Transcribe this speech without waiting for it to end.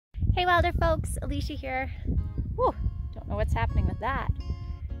Hey Wilder folks, Alicia here. Whew, don't know what's happening with that.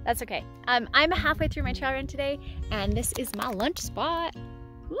 That's okay. I'm halfway through my trail run today, and this is my lunch spot.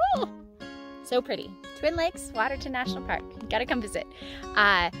 Woo! So pretty. Twin Lakes, Waterton National Park. Gotta come visit.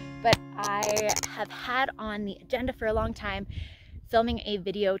 But I have had on the agenda for a long time filming a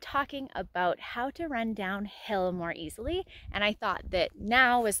video talking about how to run downhill more easily, and I thought that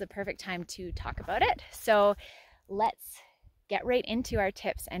now was the perfect time to talk about it. So let's get right into our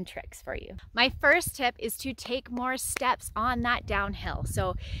tips and tricks for you. My first tip is to take more steps on that downhill.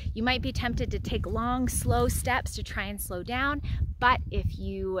 So you might be tempted to take long, slow steps to try and slow down, but if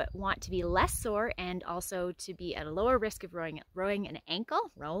you want to be less sore and also to be at a lower risk of rolling an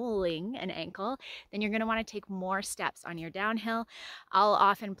ankle, then you're gonna wanna take more steps on your downhill. I'll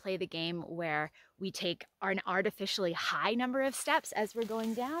often play the game where we take an artificially high number of steps as we're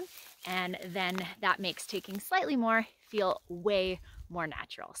going down, and then that makes taking slightly more feel way more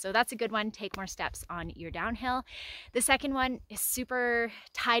natural. So that's a good one, take more steps on your downhill. The second one is super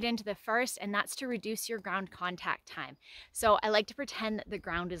tied into the first, and that's to reduce your ground contact time. So I like to pretend that the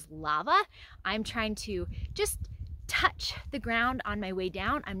ground is lava. I'm trying to just touch the ground on my way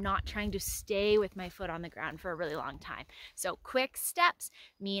down. I'm not trying to stay with my foot on the ground for a really long time. So quick steps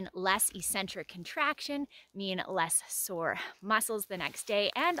mean less eccentric contraction, mean less sore muscles the next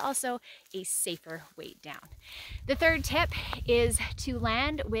day, and also a safer weight down. The third tip is to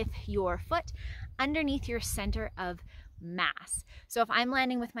land with your foot underneath your center of mass. So if I'm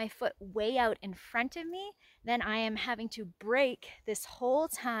landing with my foot way out in front of me, then I am having to brake this whole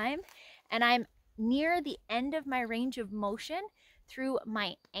time, and I'm near the end of my range of motion through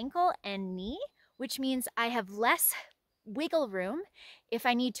my ankle and knee, which means I have less wiggle room if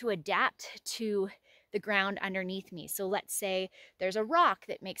I need to adapt to the ground underneath me. So let's say there's a rock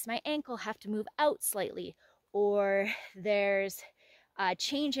that makes my ankle have to move out slightly, or there's a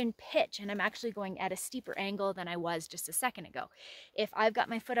change in pitch and I'm actually going at a steeper angle than I was just a second ago. If I've got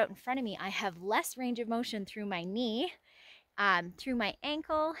my foot out in front of me, I have less range of motion through my knee, through my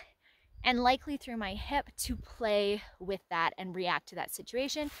ankle, and likely through my hip to play with that and react to that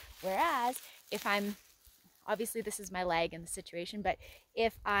situation. Whereas if obviously this is my leg in the situation, but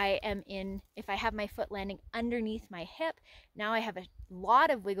if I have my foot landing underneath my hip, now I have a lot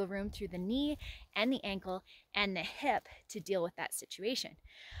of wiggle room through the knee and the ankle and the hip to deal with that situation.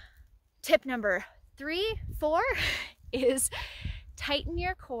 Tip number 4 is tighten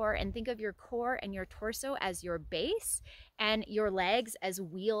your core and think of your core and your torso as your base and your legs as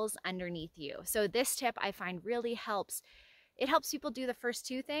wheels underneath you. So this tip I find really helps. It helps people do the first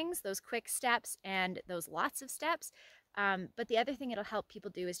two things, those quick steps and those lots of steps. But the other thing it'll help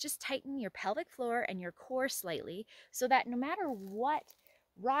people do is just tighten your pelvic floor and your core slightly so that no matter what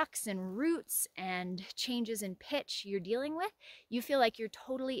rocks and roots and changes in pitch you're dealing with, you feel like you're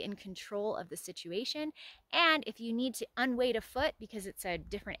totally in control of the situation. And if you need to unweight a foot because it's a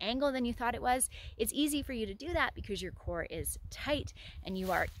different angle than you thought it was, it's easy for you to do that because your core is tight and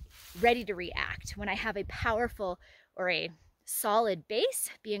you are ready to react. When I have a powerful or a solid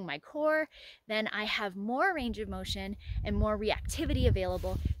base being my core, then I have more range of motion and more reactivity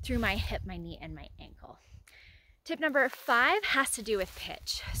available through my hip, my knee, and my ankle. Tip number 5 has to do with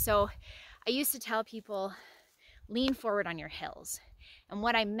pitch. So I used to tell people, lean forward on your hills. And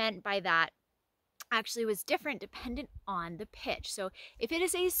what I meant by that actually was different dependent on the pitch. So if it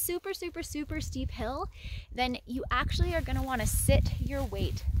is a super, super, super steep hill, then you actually are gonna wanna sit your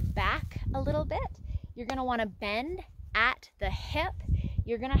weight back a little bit. You're gonna wanna bend at the hip.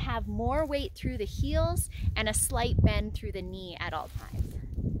 You're gonna have more weight through the heels and a slight bend through the knee at all times.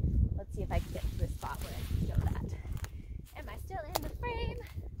 Let's see if I can get to a spot where I can show that. Am I still in the frame?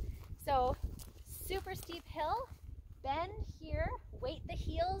 So, super steep hill, bend here, weight the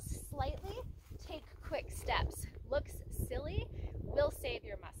heels slightly, take quick steps. Looks silly, will save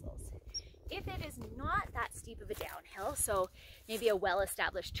your muscles. If it is not that steep of a downhill, so maybe a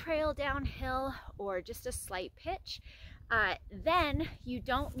well-established trail downhill or just a slight pitch, then you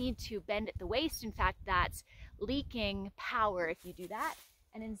don't need to bend at the waist. In fact, that's leaking power if you do that.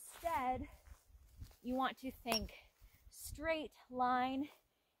 And instead, you want to think straight line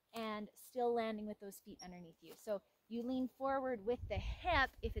and still landing with those feet underneath you. So you lean forward with the hip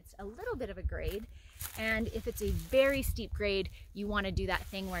if it's a little bit of a grade, and if it's a very steep grade, you want to do that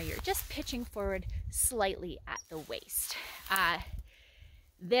thing where you're just pitching forward slightly at the waist.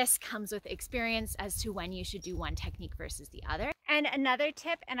 This comes with experience as to when you should do one technique versus the other. And another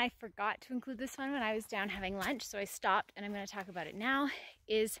tip, and I forgot to include this one when I was down having lunch, so I stopped and I'm going to talk about it now,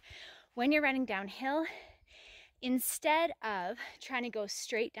 is when you're running downhill, instead of trying to go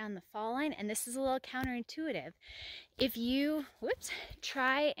straight down the fall line, and this is a little counterintuitive, if you,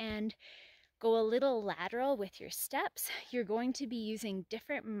 try and go a little lateral with your steps, you're going to be using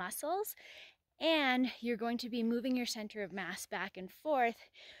different muscles and you're going to be moving your center of mass back and forth,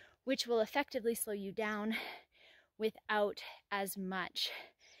 which will effectively slow you down without as much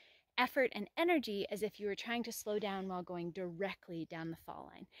effort and energy as if you were trying to slow down while going directly down the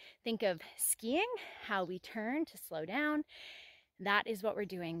fall line. Think of skiing, how we turn to slow down. That is what we're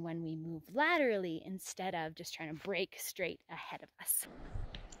doing when we move laterally instead of just trying to break straight ahead of us.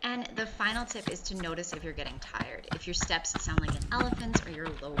 And the final tip is to notice if you're getting tired. If your steps sound like an elephant's or your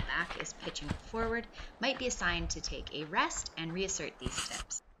low back is pitching forward, might be a sign to take a rest and reassert these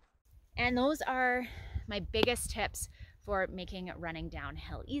steps. And those are my biggest tips for making running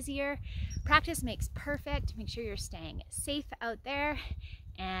downhill easier. Practice makes perfect. Make sure you're staying safe out there,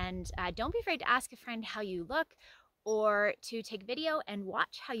 and don't be afraid to ask a friend how you look or to take video and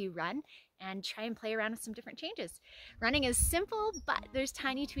watch how you run and try and play around with some different changes. Running is simple, but there's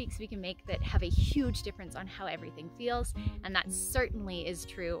tiny tweaks we can make that have a huge difference on how everything feels, and that certainly is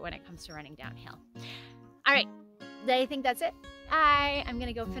true when it comes to running downhill. All right, I think that's it. I'm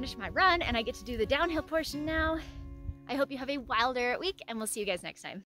gonna go finish my run and I get to do the downhill portion now. I hope you have a wilder week, and we'll see you guys next time.